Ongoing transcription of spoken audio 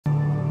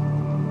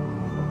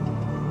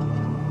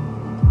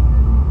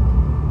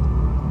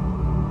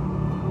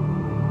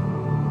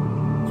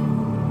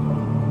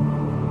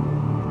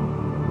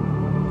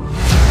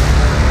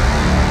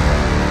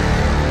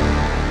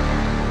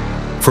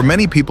For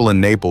many people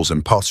in Naples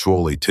and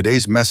Pozzuoli,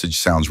 today's message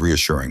sounds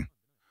reassuring.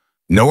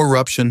 No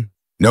eruption,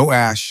 no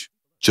ash,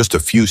 just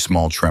a few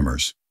small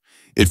tremors.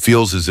 It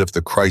feels as if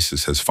the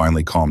crisis has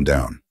finally calmed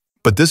down.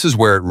 But this is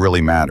where it really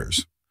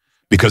matters,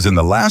 because in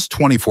the last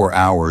 24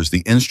 hours,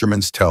 the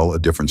instruments tell a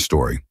different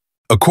story.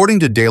 According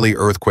to daily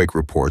earthquake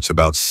reports,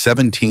 about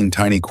 17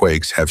 tiny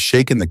quakes have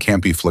shaken the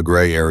Campi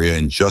Flegrei area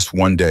in just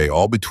one day,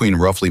 all between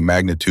roughly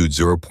magnitude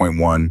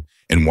 0.1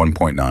 and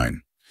 1.9.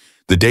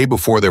 The day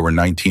before, there were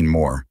 19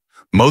 more.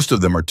 Most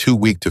of them are too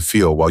weak to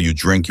feel while you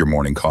drink your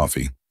morning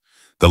coffee.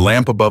 The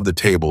lamp above the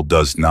table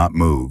does not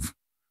move.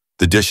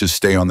 The dishes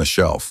stay on the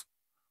shelf.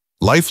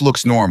 Life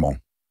looks normal,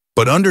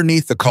 but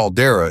underneath the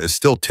caldera is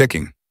still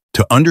ticking.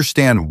 To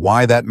understand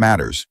why that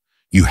matters,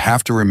 you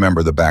have to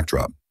remember the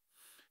backdrop.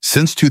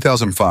 Since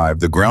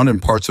 2005, the ground in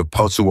parts of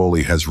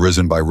Pozzuoli has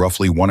risen by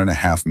roughly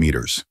 1.5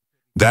 meters.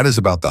 That is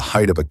about the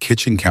height of a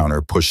kitchen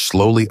counter pushed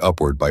slowly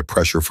upward by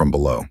pressure from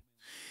below.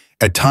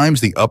 At times,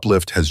 the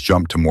uplift has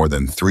jumped to more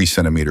than 3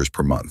 centimeters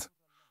per month.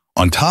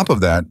 On top of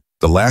that,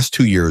 the last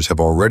 2 years have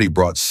already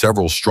brought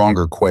several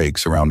stronger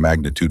quakes around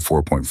magnitude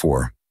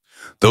 4.4.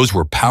 Those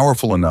were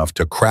powerful enough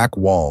to crack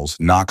walls,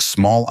 knock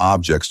small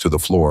objects to the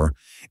floor,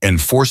 and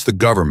force the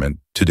government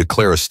to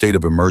declare a state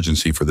of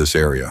emergency for this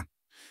area.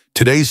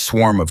 Today's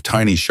swarm of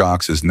tiny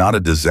shocks is not a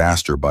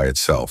disaster by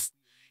itself.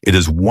 It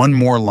is one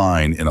more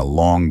line in a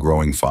long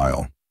growing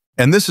file.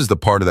 And this is the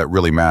part that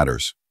really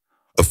matters.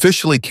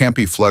 Officially,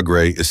 Campi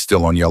Flegrei is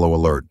still on yellow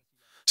alert.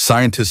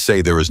 Scientists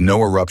say there is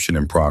no eruption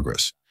in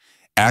progress.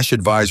 Ash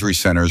advisory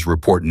centers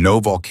report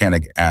no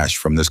volcanic ash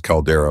from this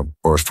caldera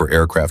or for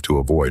aircraft to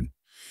avoid.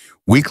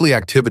 Weekly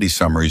activity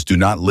summaries do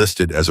not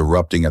list it as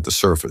erupting at the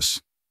surface.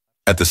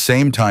 At the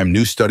same time,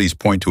 new studies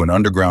point to an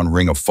underground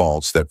ring of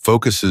faults that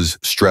focuses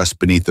stress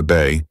beneath the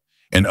bay,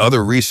 and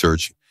other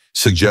research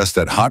suggests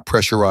that hot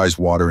pressurized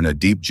water in a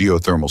deep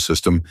geothermal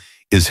system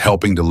is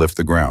helping to lift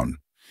the ground.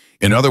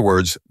 In other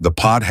words, the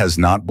pot has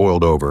not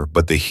boiled over,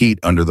 but the heat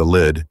under the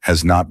lid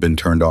has not been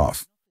turned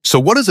off. So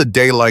what does a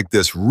day like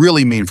this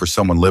really mean for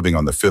someone living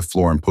on the 5th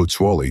floor in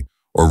Pozzuoli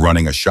or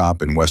running a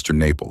shop in western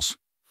Naples?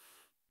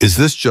 Is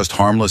this just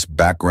harmless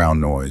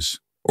background noise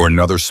or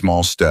another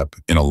small step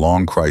in a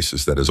long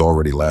crisis that has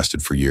already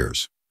lasted for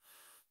years?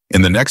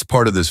 In the next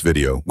part of this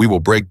video, we will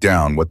break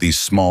down what these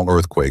small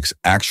earthquakes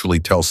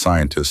actually tell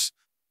scientists,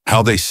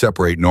 how they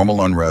separate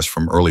normal unrest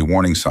from early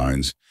warning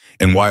signs,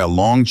 and why a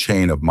long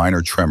chain of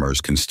minor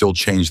tremors can still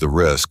change the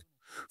risk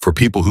for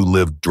people who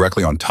live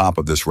directly on top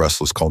of this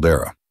restless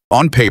caldera.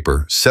 On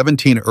paper,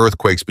 17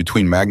 earthquakes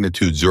between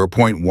magnitude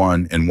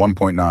 0.1 and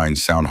 1.9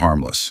 sound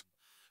harmless.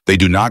 They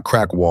do not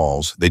crack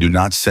walls, they do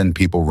not send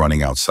people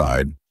running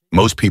outside.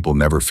 Most people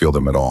never feel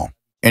them at all.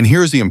 And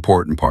here's the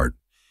important part.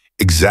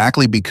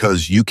 Exactly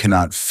because you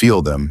cannot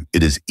feel them,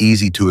 it is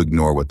easy to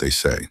ignore what they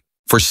say.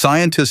 For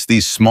scientists,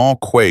 these small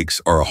quakes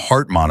are a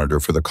heart monitor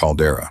for the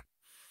caldera.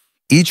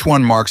 Each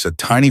one marks a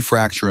tiny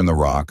fracture in the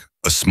rock,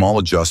 a small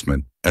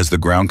adjustment as the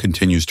ground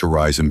continues to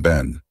rise and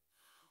bend.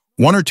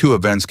 1 or 2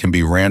 events can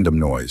be random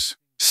noise.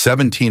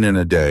 17 in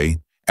a day,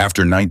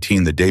 after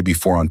 19 the day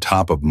before, on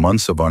top of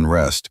months of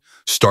unrest,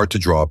 start to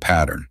draw a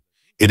pattern.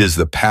 It is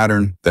the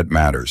pattern that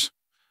matters.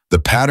 The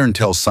pattern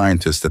tells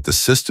scientists that the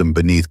system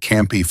beneath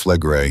Campi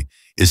Flegrei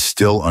is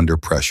still under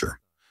pressure.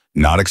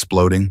 Not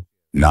exploding,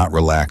 not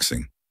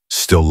relaxing,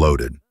 still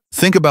loaded.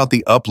 Think about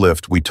the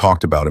uplift we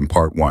talked about in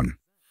part 1.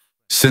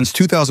 Since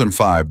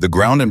 2005, the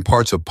ground in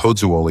parts of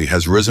Pozzuoli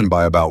has risen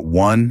by about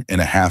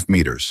 1.5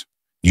 meters.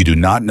 You do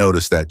not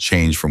notice that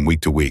change from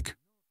week to week,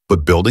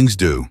 but buildings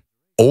do.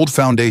 Old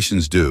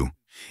foundations do.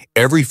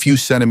 Every few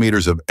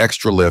centimeters of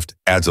extra lift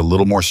adds a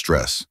little more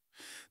stress.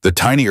 The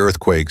tiny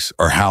earthquakes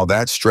are how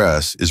that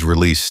stress is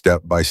released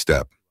step by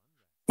step.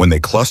 When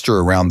they cluster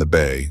around the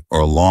bay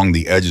or along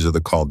the edges of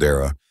the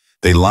caldera,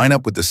 they line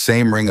up with the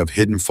same ring of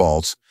hidden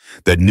faults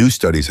that new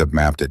studies have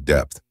mapped at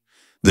depth.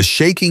 The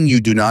shaking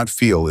you do not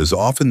feel is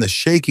often the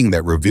shaking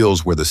that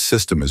reveals where the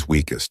system is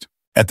weakest.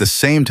 At the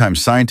same time,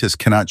 scientists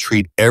cannot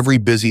treat every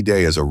busy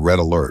day as a red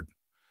alert,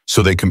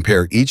 so they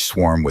compare each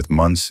swarm with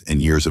months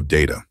and years of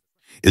data.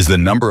 Is the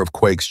number of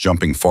quakes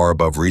jumping far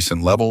above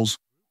recent levels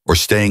or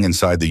staying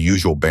inside the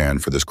usual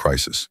band for this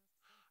crisis?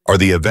 Are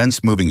the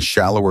events moving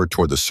shallower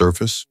toward the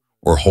surface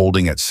or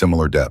holding at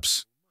similar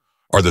depths?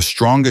 Are the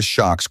strongest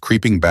shocks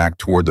creeping back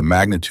toward the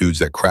magnitudes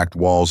that cracked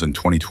walls in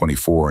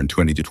 2024 and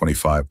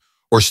 2025?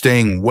 Or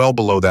staying well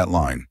below that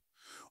line?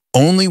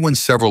 Only when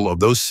several of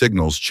those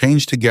signals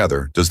change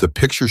together does the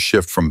picture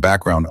shift from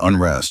background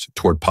unrest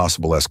toward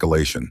possible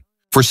escalation.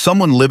 For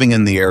someone living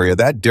in the area,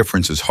 that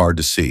difference is hard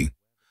to see.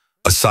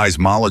 A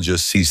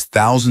seismologist sees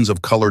thousands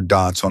of colored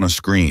dots on a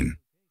screen.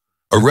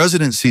 A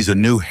resident sees a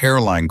new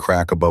hairline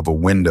crack above a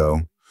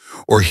window,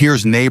 or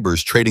hears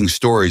neighbors trading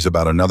stories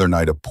about another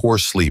night of poor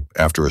sleep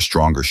after a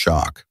stronger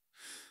shock.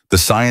 The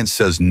science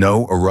says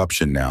no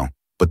eruption now,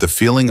 but the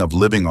feeling of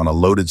living on a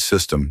loaded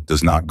system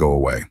does not go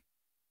away.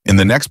 In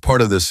the next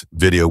part of this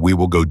video, we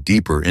will go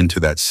deeper into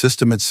that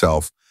system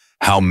itself,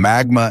 how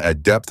magma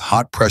at depth,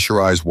 hot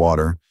pressurized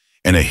water,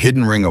 and a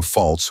hidden ring of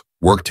faults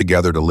work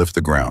together to lift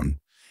the ground,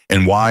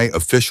 and why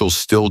officials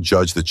still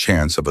judge the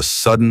chance of a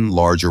sudden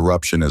large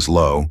eruption as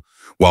low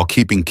while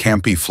keeping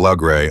Campi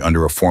Flegrei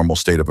under a formal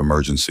state of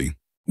emergency.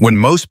 When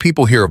most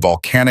people hear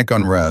volcanic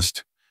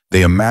unrest,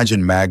 they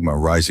imagine magma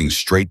rising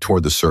straight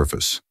toward the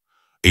surface,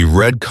 a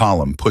red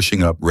column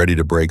pushing up ready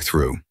to break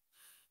through.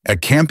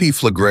 At Campi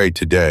Flegrei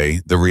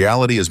today, the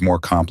reality is more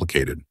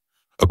complicated.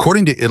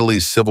 According to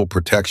Italy's civil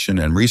protection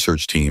and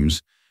research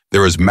teams,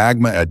 there is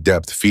magma at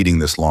depth feeding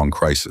this long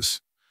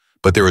crisis.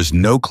 But there is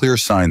no clear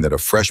sign that a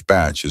fresh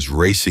batch is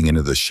racing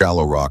into the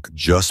shallow rock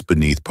just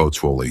beneath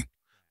Pozzuoli.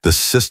 The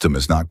system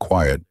is not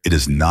quiet. It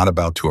is not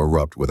about to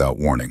erupt without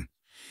warning.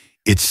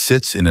 It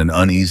sits in an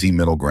uneasy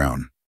middle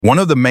ground. One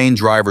of the main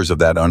drivers of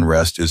that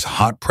unrest is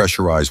hot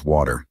pressurized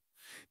water.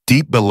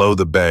 Deep below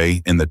the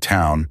bay in the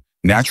town,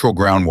 natural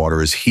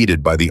groundwater is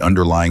heated by the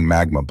underlying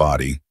magma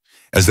body.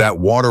 As that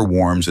water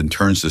warms and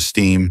turns to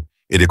steam,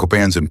 it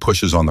expands and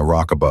pushes on the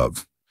rock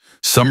above.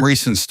 Some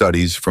recent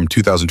studies from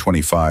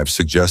 2025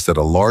 suggest that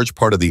a large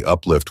part of the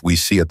uplift we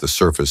see at the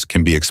surface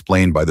can be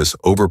explained by this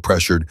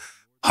overpressured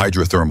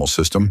hydrothermal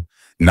system,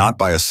 not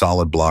by a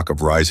solid block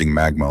of rising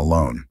magma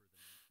alone.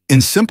 In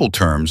simple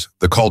terms,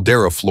 the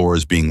caldera floor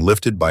is being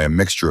lifted by a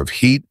mixture of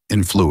heat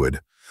and fluid,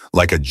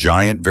 like a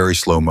giant, very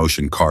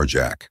slow-motion car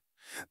jack.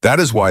 That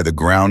is why the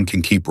ground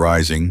can keep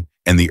rising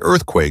and the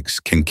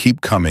earthquakes can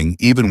keep coming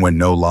even when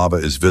no lava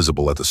is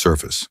visible at the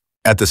surface.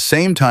 At the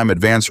same time,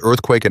 advanced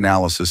earthquake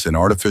analysis and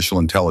artificial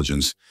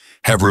intelligence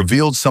have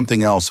revealed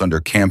something else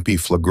under Campi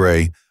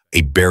Flegrei,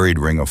 a buried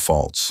ring of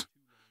faults.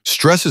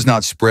 Stress is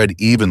not spread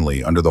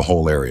evenly under the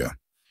whole area.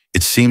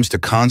 It seems to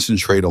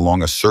concentrate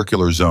along a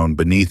circular zone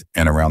beneath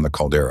and around the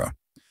caldera.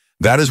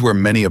 That is where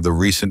many of the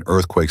recent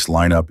earthquakes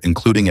line up,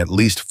 including at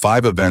least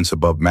 5 events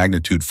above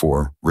magnitude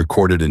 4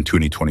 recorded in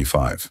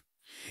 2025.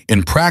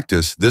 In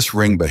practice, this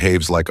ring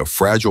behaves like a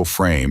fragile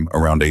frame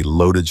around a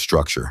loaded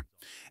structure.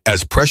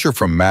 As pressure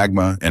from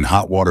magma and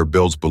hot water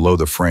builds below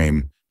the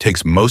frame,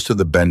 takes most of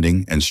the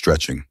bending and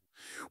stretching.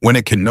 When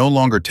it can no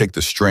longer take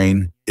the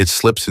strain, it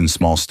slips in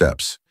small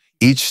steps.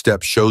 Each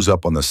step shows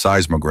up on the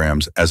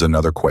seismograms as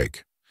another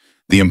quake.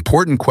 The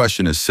important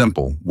question is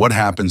simple: what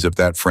happens if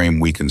that frame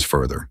weakens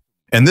further?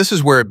 And this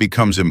is where it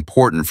becomes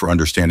important for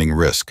understanding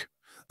risk.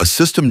 A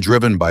system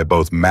driven by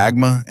both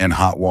magma and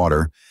hot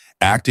water,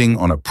 acting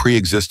on a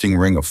pre-existing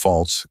ring of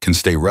faults, can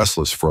stay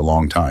restless for a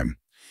long time.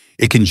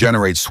 It can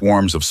generate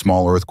swarms of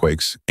small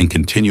earthquakes and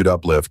continued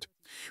uplift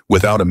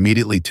without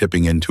immediately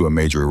tipping into a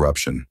major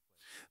eruption.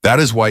 That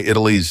is why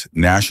Italy's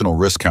National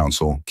Risk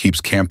Council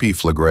keeps Campi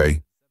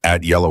Flegrei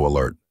at yellow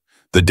alert.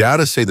 The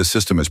data say the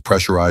system is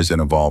pressurized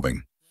and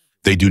evolving.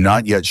 They do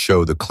not yet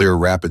show the clear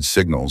rapid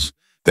signals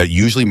that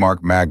usually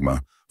mark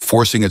magma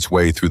forcing its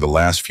way through the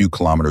last few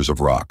kilometers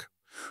of rock.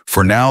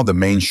 For now, the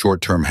main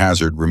short-term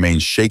hazard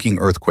remains shaking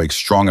earthquakes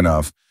strong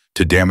enough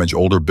to damage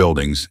older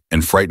buildings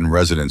and frighten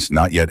residents,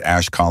 not yet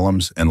ash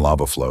columns and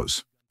lava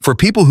flows. For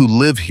people who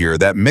live here,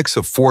 that mix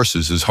of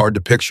forces is hard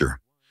to picture.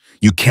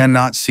 You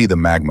cannot see the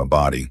magma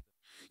body.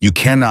 You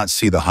cannot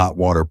see the hot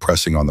water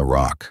pressing on the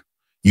rock.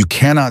 You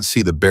cannot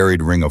see the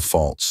buried ring of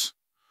faults.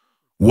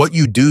 What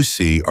you do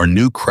see are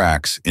new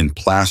cracks in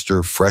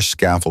plaster, fresh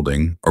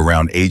scaffolding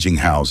around aging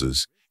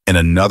houses, and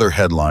another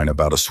headline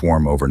about a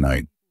swarm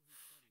overnight.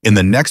 In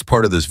the next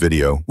part of this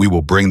video, we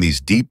will bring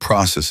these deep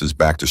processes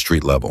back to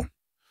street level.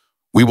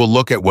 We will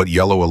look at what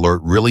yellow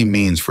alert really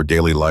means for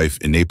daily life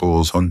in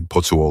Naples and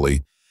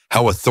Pozzuoli,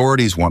 how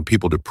authorities want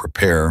people to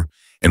prepare,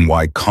 and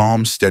why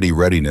calm, steady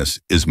readiness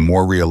is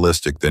more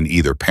realistic than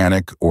either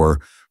panic or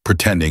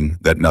pretending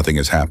that nothing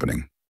is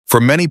happening.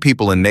 For many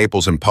people in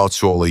Naples and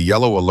Pozzuoli,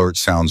 yellow alert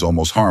sounds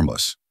almost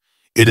harmless.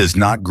 It is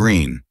not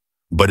green,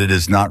 but it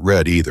is not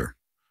red either.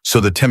 So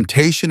the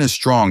temptation is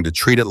strong to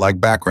treat it like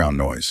background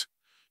noise.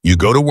 You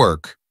go to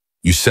work,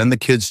 you send the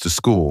kids to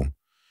school,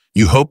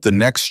 you hope the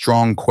next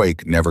strong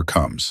quake never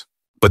comes.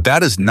 But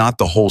that is not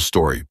the whole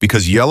story,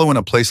 because yellow in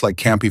a place like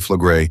Campi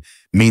Flegrei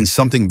means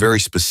something very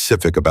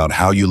specific about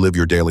how you live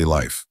your daily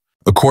life.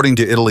 According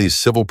to Italy's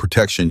civil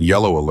protection,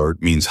 yellow alert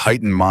means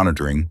heightened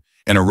monitoring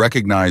and a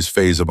recognized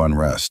phase of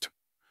unrest.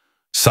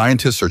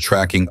 Scientists are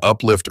tracking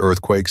uplift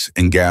earthquakes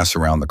and gas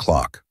around the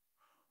clock.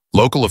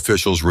 Local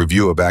officials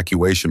review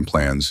evacuation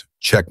plans,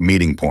 check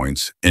meeting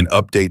points, and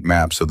update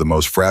maps of the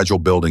most fragile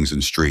buildings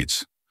and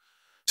streets.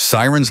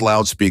 Sirens,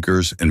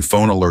 loudspeakers, and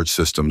phone alert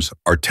systems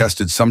are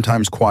tested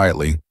sometimes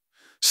quietly,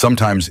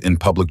 sometimes in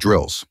public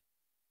drills.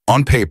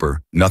 On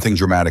paper, nothing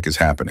dramatic is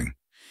happening.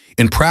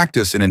 In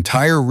practice, an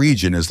entire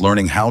region is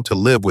learning how to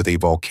live with a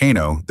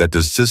volcano that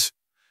does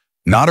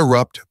not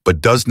erupt but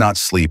does not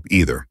sleep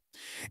either.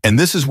 And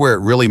this is where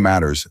it really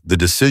matters. The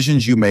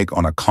decisions you make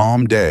on a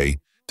calm day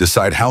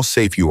decide how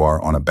safe you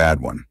are on a bad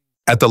one.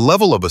 At the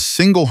level of a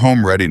single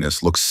home,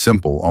 readiness looks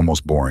simple,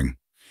 almost boring.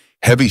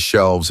 Heavy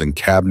shelves and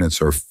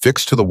cabinets are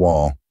fixed to the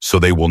wall so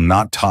they will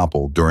not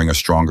topple during a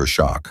stronger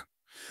shock.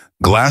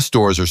 Glass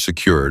doors are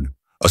secured.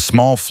 A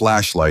small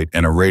flashlight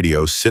and a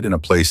radio sit in a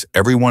place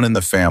everyone in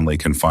the family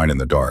can find in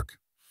the dark.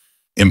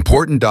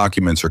 Important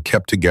documents are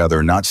kept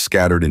together, not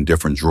scattered in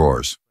different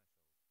drawers.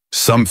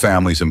 Some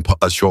families in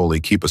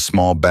Pozzuoli keep a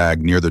small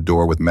bag near the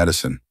door with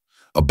medicine,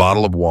 a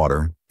bottle of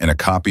water, and a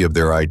copy of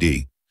their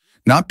ID.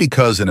 Not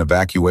because an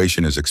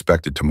evacuation is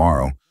expected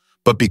tomorrow,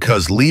 but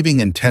because leaving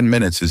in 10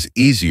 minutes is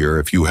easier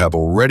if you have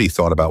already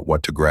thought about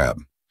what to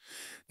grab.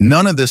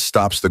 None of this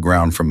stops the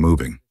ground from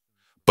moving,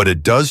 but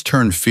it does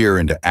turn fear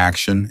into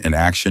action and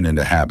action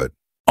into habit.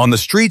 On the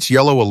streets,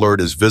 yellow alert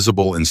is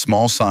visible in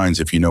small signs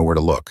if you know where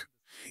to look.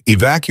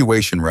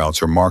 Evacuation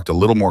routes are marked a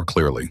little more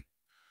clearly.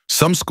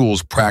 Some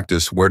schools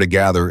practice where to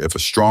gather if a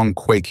strong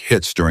quake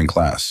hits during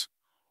class.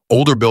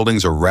 Older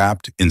buildings are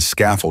wrapped in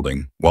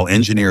scaffolding, while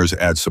engineers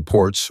add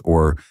supports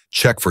or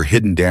check for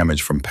hidden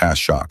damage from past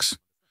shocks.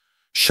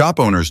 Shop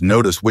owners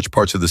notice which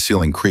parts of the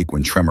ceiling creak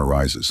when tremor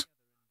rises.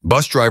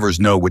 Bus drivers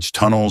know which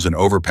tunnels and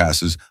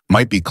overpasses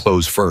might be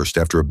closed first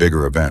after a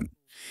bigger event.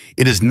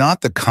 It is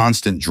not the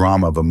constant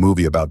drama of a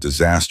movie about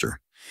disaster.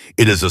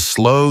 It is a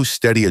slow,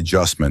 steady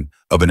adjustment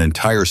of an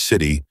entire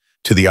city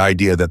to the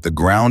idea that the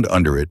ground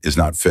under it is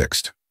not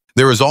fixed.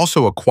 There is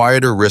also a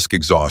quieter risk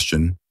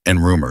exhaustion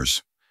and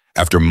rumors.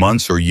 After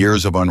months or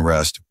years of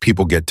unrest,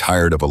 people get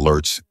tired of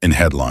alerts and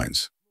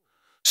headlines.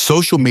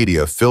 Social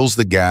media fills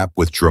the gap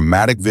with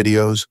dramatic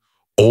videos,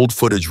 old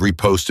footage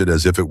reposted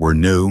as if it were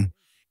new,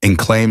 and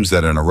claims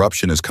that an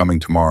eruption is coming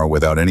tomorrow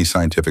without any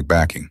scientific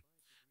backing.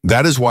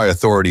 That is why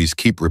authorities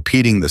keep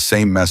repeating the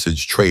same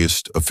message: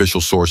 traced official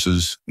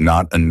sources,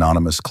 not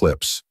anonymous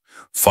clips.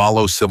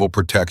 Follow civil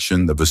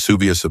protection, the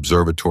Vesuvius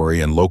Observatory,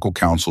 and local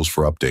councils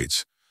for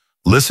updates.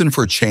 Listen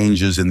for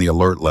changes in the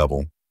alert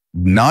level,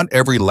 not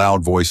every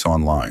loud voice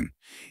online.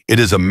 It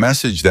is a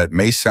message that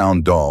may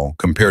sound dull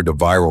compared to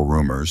viral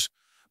rumors,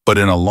 but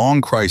in a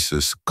long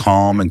crisis,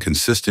 calm and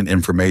consistent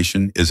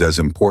information is as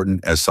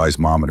important as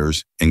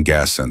seismometers and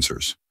gas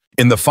sensors.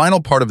 In the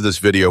final part of this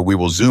video, we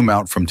will zoom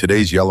out from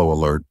today's yellow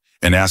alert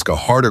and ask a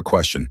harder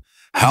question.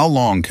 How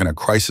long can a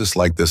crisis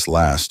like this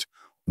last?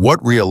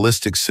 What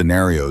realistic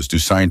scenarios do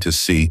scientists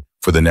see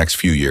for the next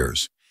few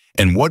years?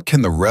 And what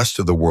can the rest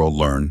of the world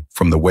learn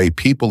from the way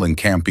people in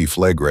Campi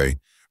Flegrei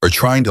are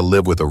trying to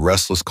live with a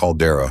restless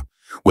caldera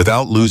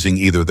without losing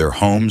either their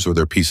homes or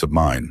their peace of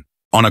mind?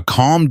 On a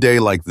calm day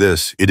like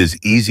this, it is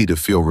easy to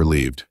feel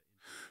relieved.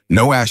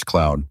 No ash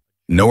cloud,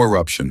 no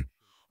eruption,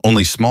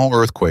 only small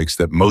earthquakes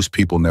that most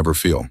people never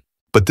feel.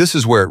 But this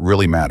is where it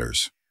really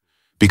matters,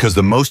 because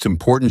the most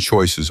important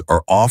choices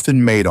are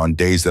often made on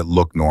days that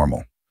look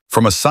normal.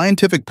 From a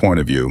scientific point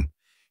of view,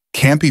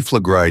 Campi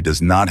Flegrei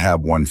does not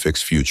have one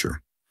fixed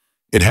future.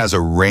 It has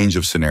a range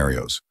of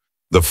scenarios.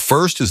 The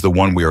first is the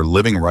one we are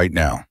living right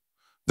now.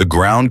 The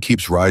ground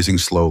keeps rising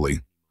slowly.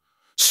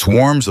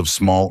 Swarms of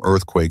small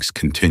earthquakes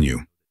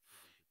continue.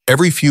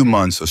 Every few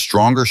months, a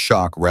stronger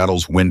shock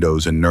rattles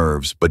windows and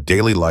nerves, but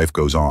daily life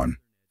goes on.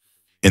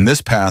 In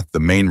this path, the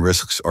main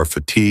risks are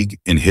fatigue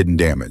and hidden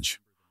damage.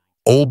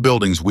 Old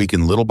buildings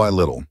weaken little by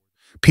little.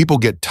 People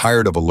get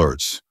tired of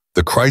alerts.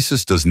 The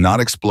crisis does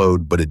not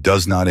explode, but it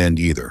does not end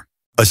either.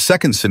 A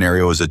second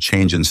scenario is a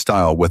change in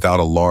style without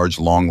a large,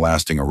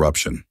 long-lasting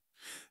eruption.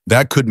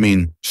 That could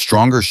mean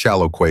stronger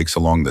shallow quakes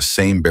along the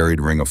same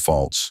buried ring of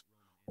faults,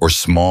 or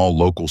small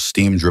local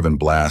steam-driven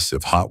blasts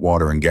if hot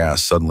water and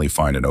gas suddenly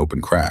find an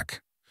open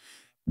crack.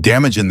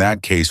 Damage in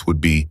that case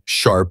would be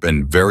sharp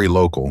and very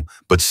local,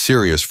 but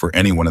serious for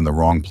anyone in the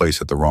wrong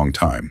place at the wrong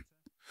time.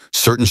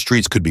 Certain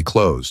streets could be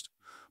closed.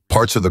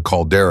 Parts of the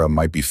caldera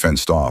might be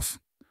fenced off.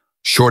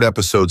 Short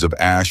episodes of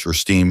ash or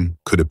steam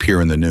could appear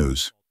in the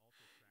news.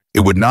 It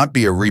would not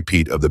be a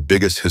repeat of the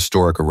biggest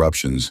historic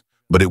eruptions,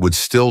 but it would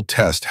still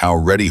test how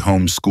ready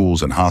homes,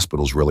 schools, and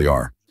hospitals really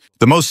are.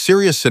 The most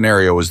serious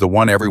scenario is the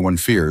one everyone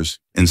fears,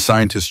 and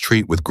scientists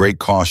treat with great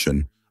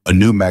caution: a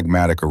new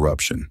magmatic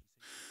eruption.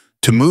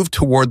 To move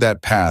toward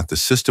that path, the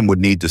system would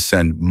need to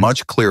send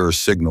much clearer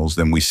signals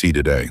than we see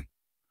today.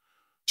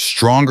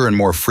 Stronger and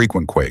more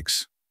frequent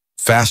quakes,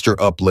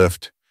 faster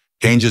uplift,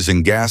 changes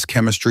in gas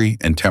chemistry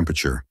and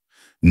temperature,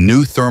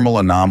 new thermal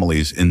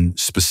anomalies in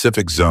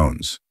specific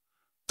zones.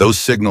 Those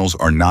signals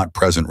are not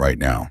present right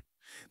now.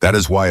 That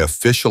is why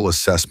official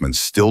assessments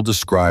still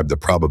describe the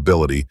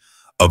probability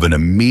of an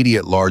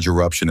immediate large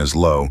eruption as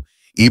low,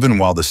 even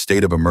while the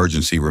state of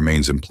emergency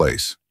remains in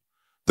place.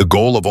 The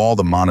goal of all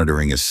the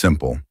monitoring is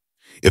simple.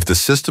 If the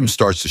system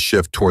starts to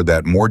shift toward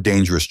that more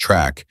dangerous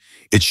track,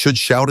 it should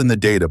shout in the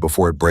data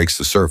before it breaks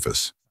the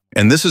surface.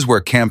 And this is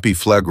where Campi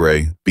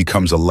Flegrei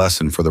becomes a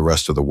lesson for the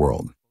rest of the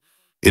world.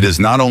 It is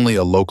not only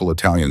a local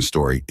Italian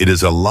story, it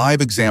is a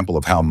live example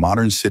of how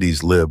modern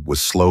cities live with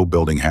slow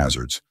building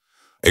hazards.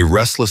 A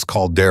restless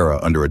caldera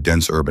under a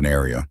dense urban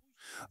area.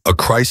 A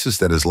crisis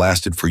that has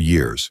lasted for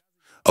years.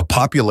 A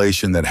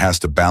population that has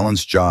to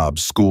balance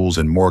jobs, schools,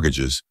 and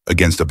mortgages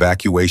against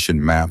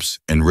evacuation maps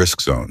and risk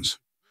zones.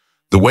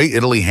 The way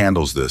Italy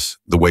handles this,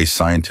 the way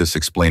scientists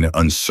explain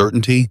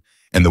uncertainty,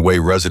 and the way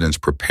residents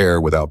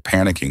prepare without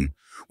panicking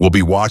will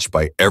be watched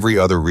by every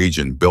other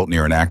region built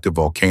near an active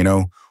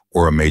volcano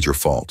or a major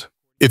fault.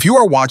 If you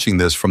are watching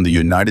this from the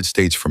United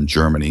States, from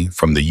Germany,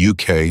 from the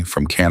UK,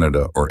 from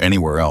Canada, or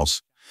anywhere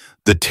else,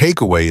 the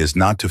takeaway is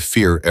not to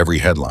fear every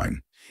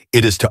headline.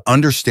 It is to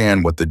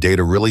understand what the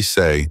data really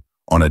say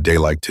on a day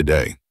like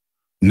today.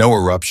 No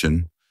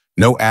eruption,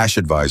 no ash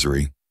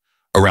advisory,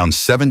 around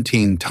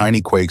 17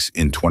 tiny quakes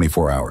in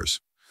 24 hours.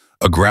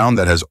 A ground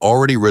that has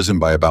already risen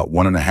by about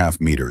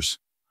 1.5 meters.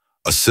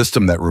 A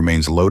system that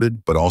remains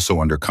loaded but also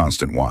under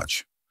constant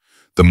watch.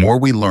 The more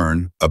we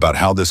learn about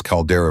how this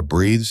caldera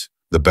breathes,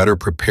 the better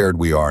prepared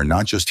we are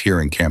not just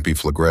here in Campi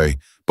Flegrei,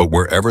 but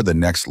wherever the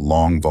next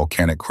long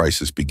volcanic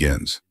crisis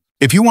begins.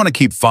 If you want to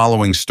keep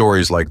following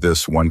stories like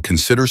this one,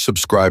 consider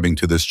subscribing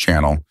to this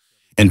channel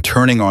and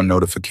turning on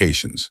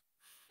notifications.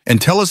 And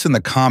tell us in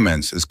the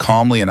comments as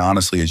calmly and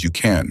honestly as you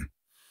can.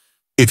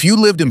 If you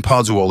lived in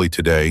Pozzuoli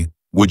today,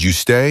 would you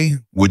stay,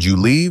 would you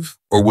leave,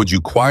 or would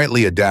you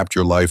quietly adapt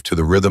your life to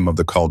the rhythm of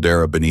the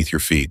caldera beneath your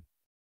feet?